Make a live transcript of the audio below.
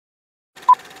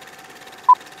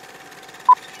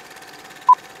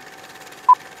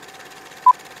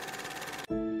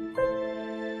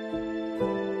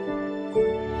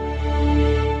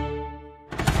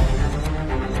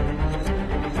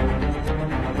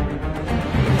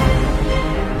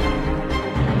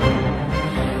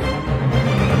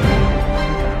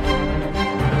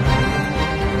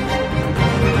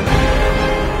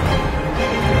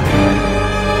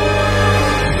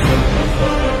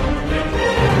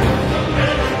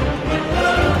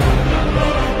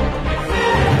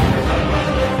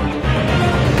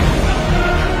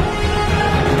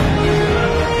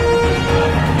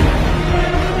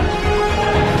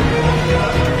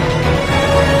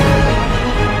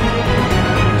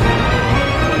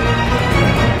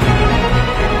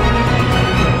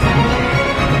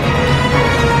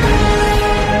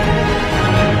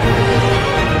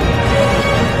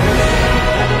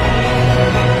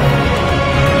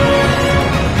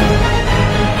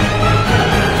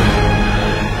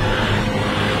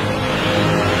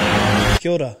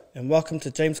welcome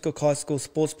to James Cook High School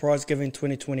Sports Prize Giving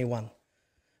 2021.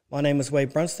 My name is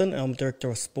Wade Brunston and I'm Director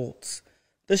of Sports.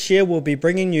 This year we'll be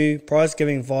bringing you prize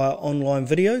giving via online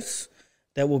videos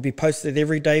that will be posted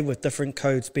every day with different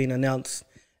codes being announced.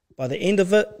 By the end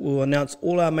of it, we'll announce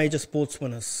all our major sports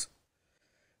winners.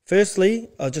 Firstly,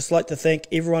 I'd just like to thank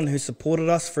everyone who supported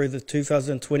us through the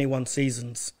 2021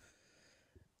 seasons.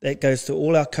 That goes to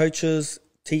all our coaches,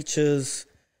 teachers,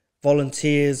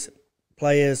 volunteers,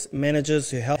 players,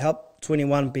 managers who helped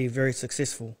 21 be very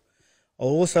successful. I'd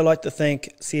also like to thank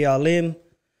CRLM,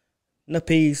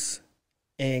 Nippies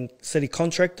and city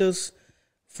contractors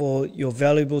for your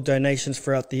valuable donations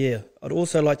throughout the year. I'd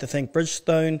also like to thank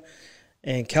Bridgestone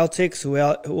and Caltex who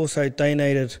also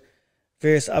donated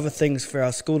various other things for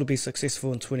our school to be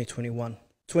successful in 2021.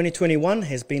 2021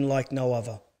 has been like no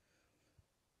other.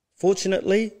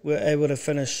 Fortunately, we were able to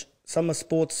finish summer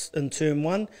sports in term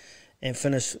 1 and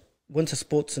finish winter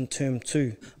sports in term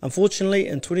 2. Unfortunately,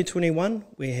 in 2021,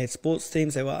 we had sports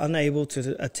teams that were unable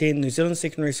to attend New Zealand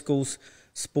Secondary Schools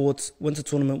Sports Winter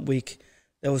Tournament Week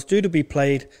that was due to be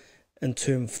played in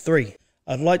term 3.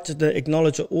 I'd like to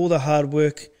acknowledge all the hard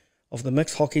work of the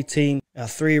mixed hockey team, our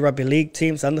 3 rugby league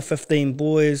teams, under 15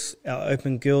 boys, our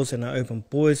open girls and our open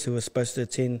boys who were supposed to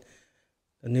attend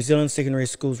the New Zealand Secondary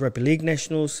Schools Rugby League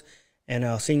Nationals, and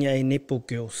our Senior A netball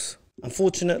girls.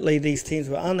 Unfortunately, these teams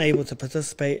were unable to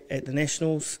participate at the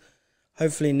Nationals.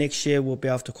 Hopefully next year we'll be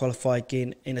able to qualify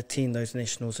again and attend those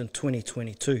Nationals in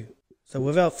 2022. So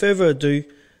without further ado,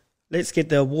 let's get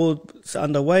the awards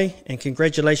underway, and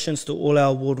congratulations to all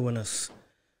our award winners.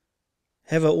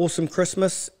 Have an awesome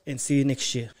Christmas and see you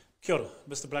next year. Kia ora,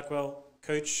 Mr. Blackwell,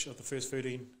 coach of the First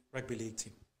 13 Rugby League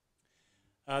team.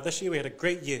 This year we had a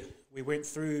great year. We went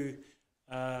through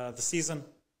the season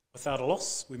without a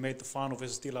loss. We made the final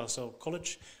versus De La Salle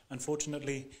College.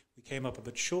 Unfortunately, we came up a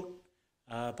bit short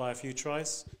by a few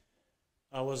tries.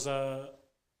 I was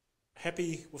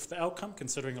happy with the outcome,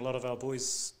 considering a lot of our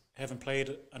boys haven't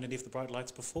played underneath the bright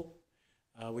lights before.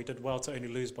 We did well to only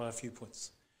lose by a few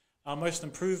points. Our most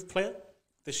improved player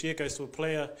this year goes to a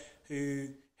player who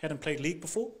hadn't played league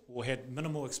before or had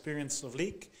minimal experience of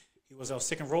league. He was our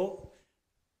second rower.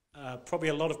 Probably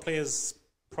a lot of players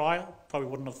prior probably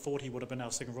wouldn't have thought he would have been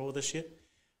our second rower this year.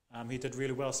 He did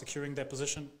really well securing that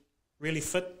position. Really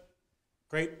fit,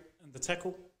 great in the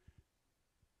tackle.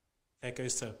 That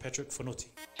goes to Patrick Fonuti.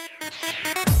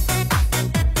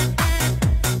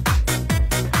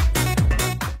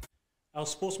 Our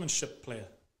sportsmanship player.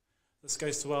 This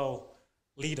goes to our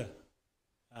leader.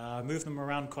 Moved him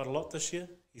around quite a lot this year.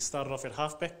 He started off at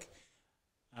halfback.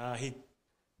 He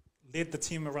led the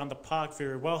team around the park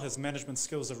very well. His management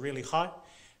skills are really high,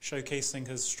 showcasing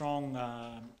his strong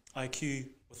IQ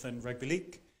within rugby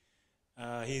league.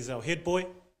 He's our head boy,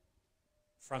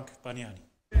 Frank Baniani.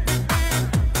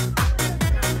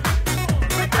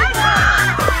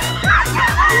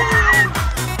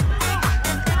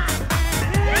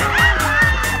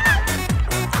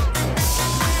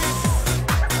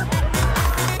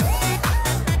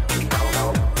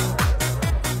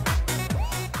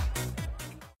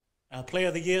 Our player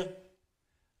of the year,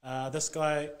 this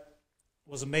guy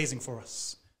was amazing for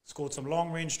us. Scored some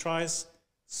long-range tries,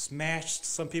 smashed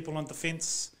some people on the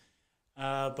fence.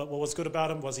 But what was good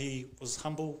about him was he was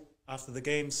humble after the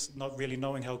games, not really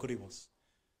knowing how good he was.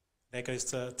 That goes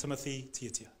to Timothy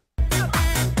Tiatia.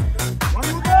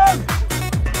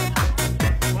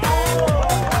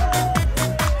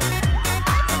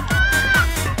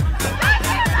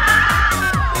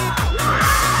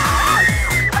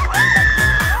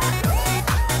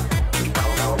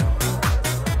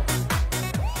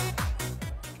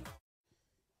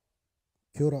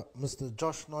 Kia ora, Mr.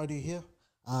 Josh Naidu here,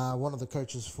 one of the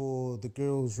coaches for the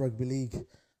Girls Rugby League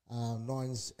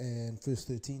 9s and First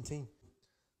 13 team.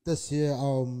 This year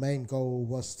our main goal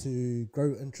was to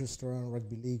grow interest around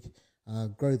rugby league,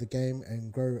 grow the game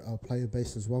and grow our player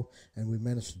base as well, and we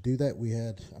managed to do that. We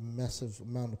had a massive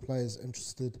amount of players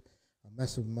interested, a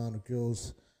massive amount of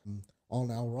girls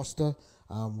on our roster.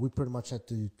 We pretty much had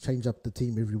to change up the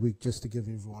team every week just to give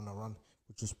everyone a run,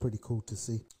 which was pretty cool to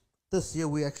see. This year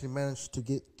we actually managed to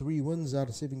get 3 wins out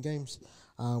of 7 games,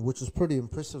 which is pretty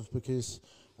impressive because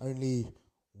only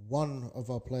one of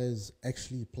our players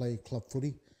actually play club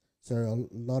footy. So a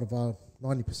lot of our,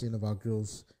 90% of our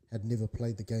girls had never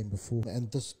played the game before.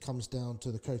 And this comes down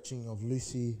to the coaching of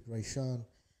Lucy, Rayshan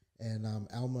and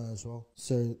Alma as well.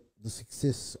 So the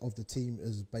success of the team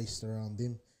is based around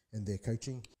them and their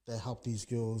coaching. They help these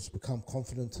girls become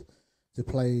confident to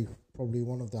play probably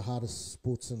one of the hardest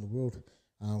sports in the world.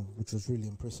 Which was really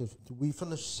impressive. We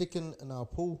finished second in our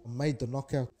pool, made the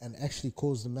knockout, and actually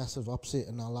caused a massive upset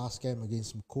in our last game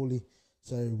against Macaulay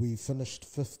So we finished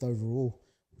 5th overall,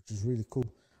 which is really cool.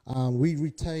 We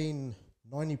retain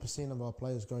 90% of our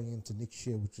players going into next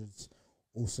year, which is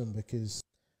awesome because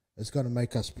it's going to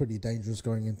make us pretty dangerous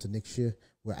going into next year.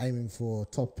 We're aiming for a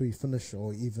top 3 finish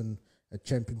or even a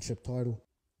championship title.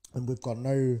 And we've got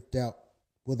no doubt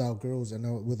with our girls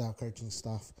and with our coaching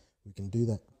staff, we can do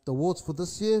that. The awards for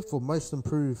this year for most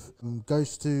improved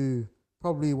goes to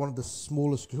probably one of the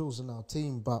smallest girls in our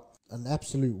team, but an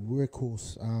absolute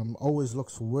workhorse. Always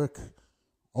looks for work,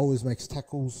 always makes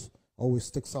tackles, always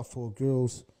sticks up for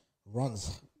girls,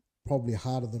 runs probably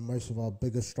harder than most of our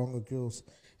bigger, stronger girls.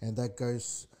 And that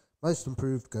goes, most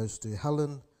improved goes to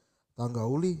Helen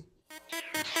Dangauli.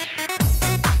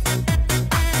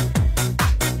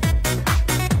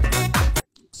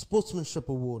 Sportsmanship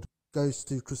award goes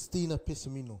to Christina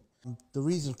Pessamino. The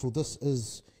reason for this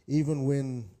is even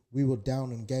when we were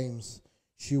down in games,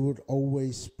 she would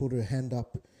always put her hand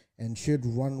up and she'd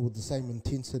run with the same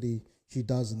intensity she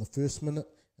does in the first minute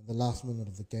and the last minute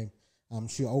of the game.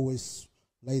 She always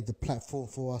laid the platform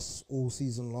for us all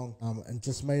season long and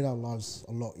just made our lives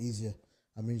a lot easier.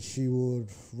 I mean, she would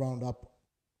round up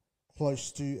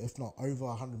close to, if not over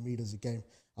 100 metres a game.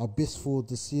 Our best forward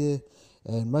this year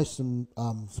and most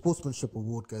sportsmanship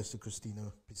award goes to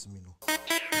Christina Pessamino.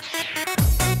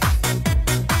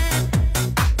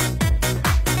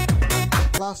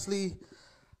 Lastly,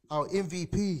 our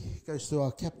MVP goes to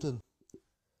our captain.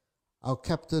 Our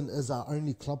captain is our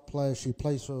only club player. She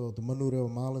plays for the Manureo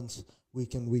Marlins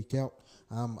week in, week out.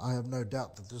 I have no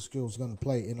doubt that this girl's going to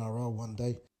play NRL one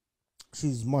day.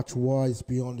 She's much wise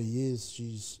beyond her years.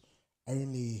 She's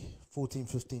only 14,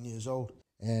 15 years old.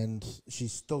 And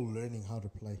she's still learning how to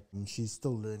play. And she's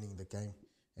still learning the game.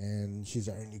 And she's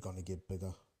only going to get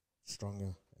bigger, stronger,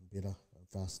 and better and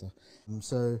faster.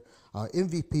 So our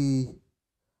MVP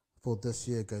for this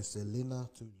year goes to Elena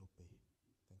Tulupe.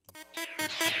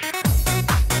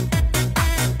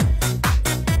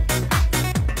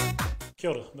 Kia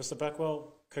ora, Mr.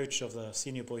 Blackwell, coach of the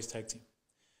senior boys tag team.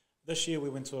 This year we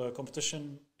went to a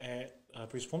competition at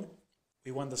Brisbane.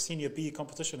 We won the senior B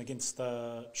competition against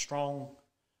the strong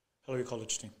Hillary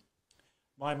College team.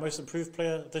 My most improved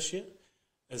player this year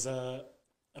is a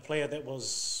player that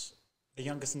was the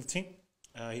youngest in the team.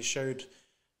 He showed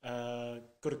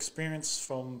good experience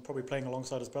from probably playing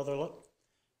alongside his brother a lot.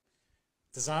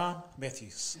 Dazan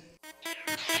Matthews.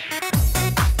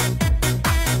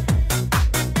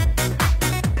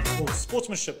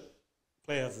 Sportsmanship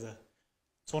player of the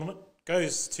tournament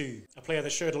goes to a player that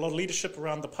showed a lot of leadership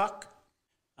around the park.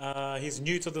 He's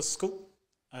new to the school.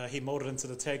 He molded into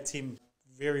the tag team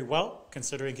very well,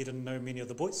 considering he didn't know many of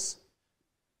the boys.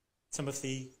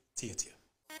 Timothy Tiatia.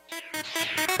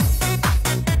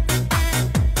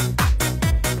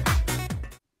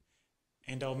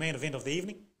 And our main event of the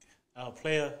evening, our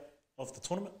player of the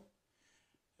tournament.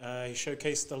 He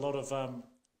showcased a lot of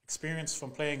experience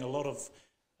from playing a lot of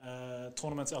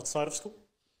tournaments outside of school.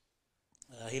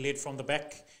 He led from the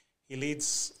back. He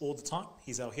leads all the time.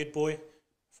 He's our head boy,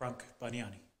 Frank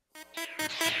Baniani.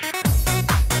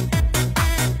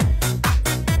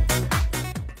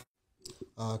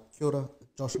 Kia ora,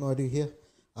 Josh Naidu here,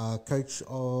 coach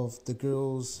of the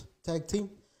girls tag team.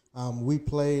 We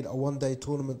played a one-day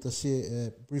tournament this year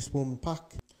at Brisbane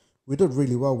Park. We did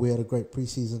really well. We had a great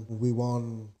pre-season. We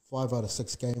won 5 out of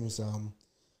 6 games. It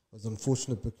was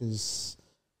unfortunate because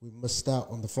we missed out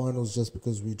on the finals just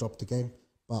because we dropped the game.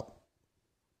 But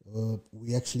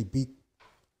we actually beat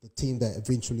the team that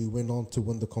eventually went on to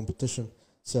win the competition.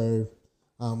 So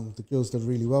the girls did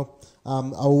really well.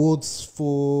 Our awards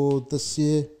for this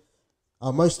year,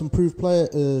 our most improved player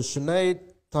is Sinead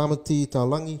Tamati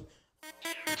Taulangi.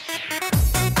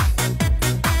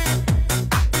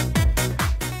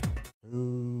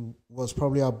 Who was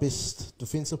probably our best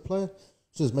defensive player.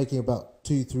 She was making about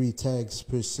 2-3 tags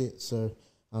per set, so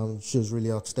she was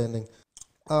really outstanding.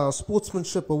 Our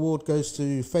sportsmanship award goes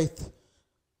to Faith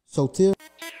Saltier.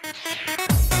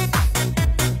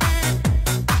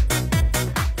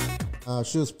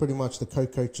 She was pretty much the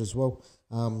co-coach as well.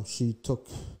 She took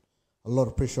a lot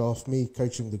of pressure off me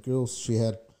coaching the girls. She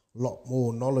had a lot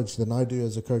more knowledge than I do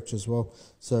as a coach as well.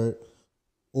 So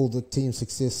all the team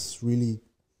success really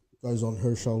goes on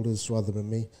her shoulders rather than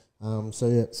me. So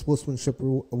yeah, sportsmanship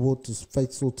award to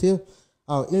Faith Saltier.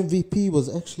 Our MVP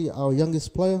was actually our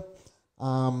youngest player.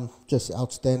 Just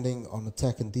outstanding on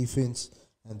attack and defense.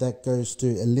 And that goes to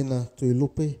Elena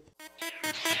Tuilupe.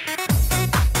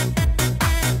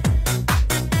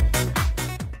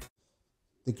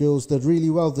 The girls did really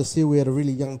well this year. We had a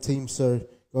really young team, so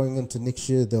going into next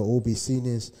year, they'll all be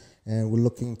seniors, and we're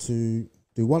looking to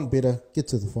do one better, get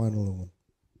to the final and win.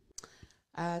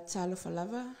 Talofa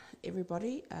lava,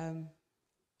 everybody.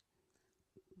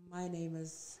 My name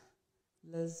is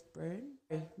Liz Byrne,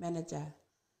 manager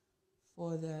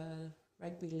for the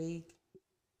Rugby League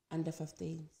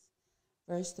under-15s.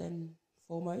 First and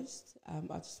foremost, I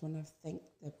just want to thank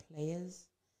the players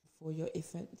for your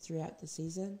effort throughout the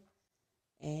season,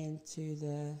 and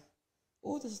to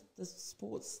all the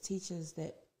sports teachers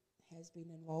that has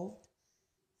been involved.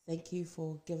 Thank you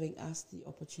for giving us the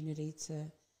opportunity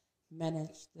to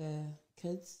manage the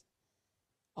kids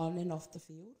on and off the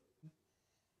field.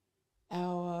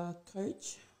 Our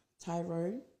coach,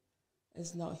 Tyrone,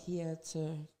 is not here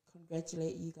to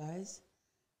congratulate you guys,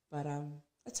 but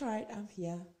it's all right, I'm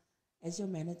here as your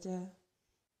manager.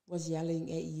 Was yelling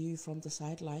at you from the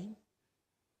sideline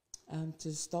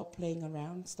to stop playing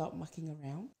around, stop mucking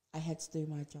around. I had to do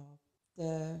my job.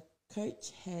 The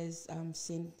coach has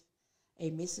sent a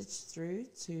message through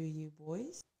to you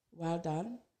boys. Well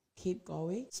done, keep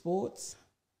going. Sports,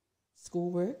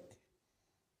 schoolwork,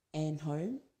 and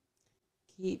home,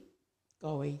 keep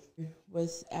going.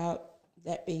 Without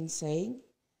that being said,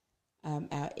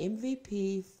 our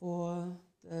MVP for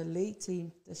the league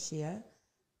team this year,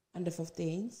 under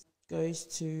 15s, goes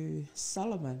to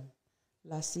Solomon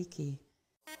Lasiki.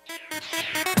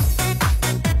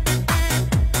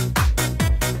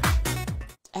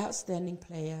 Outstanding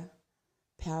player,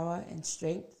 power and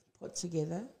strength put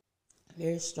together,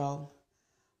 very strong.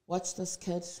 Watch this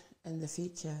kid in the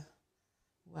future.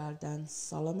 Well done,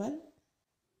 Solomon.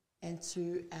 And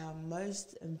to our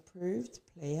most improved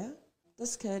player,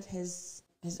 this kid has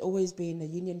always been a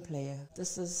union player.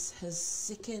 This is his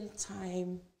second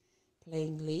time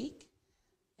playing league,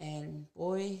 and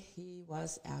boy, he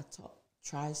was our top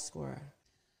try scorer.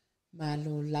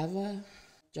 Malo lava,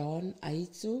 John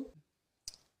Aitu.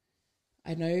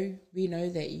 We know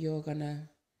that you're gonna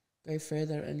go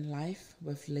further in life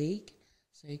with league,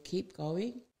 so keep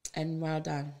going, and well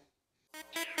done.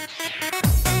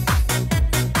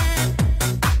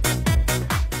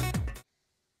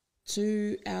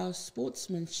 To our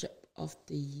sportsmanship of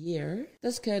the year,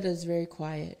 this kid is very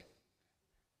quiet,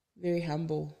 very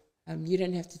humble. You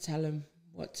don't have to tell him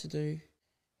what to do.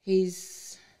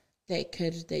 He's that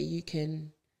kid that you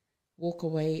can walk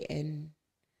away and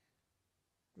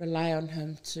rely on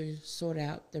him to sort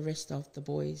out the rest of the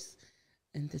boys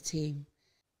in the team.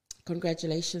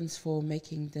 Congratulations for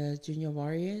making the Junior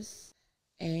Warriors,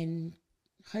 and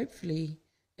hopefully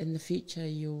in the future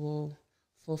you will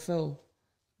fulfill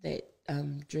that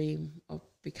dream of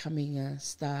becoming a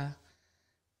star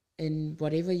in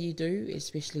whatever you do,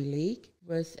 especially league.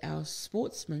 With our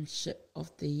sportsmanship of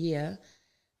the year,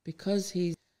 because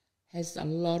he has a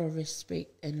lot of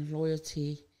respect and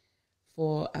loyalty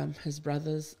for his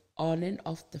brothers on and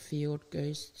off the field,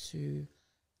 goes to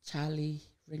Charlie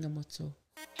Ringamoto.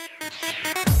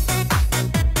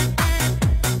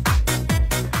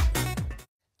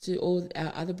 To all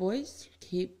our other boys,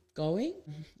 keep going.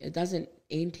 It doesn't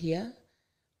end here.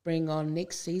 Bring on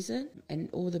next season, and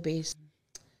all the best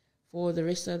for the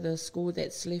rest of the school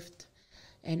that's left.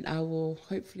 And I will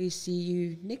hopefully see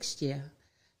you next year.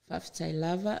 Whawhite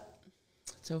lava,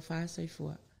 tau whāsau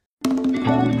fua.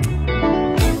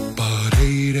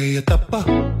 Pareirei tapa,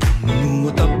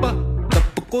 nunua tapa,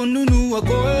 tapa ko nunua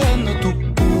koe ana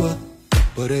tupua.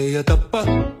 Pareia tapa,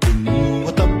 nunua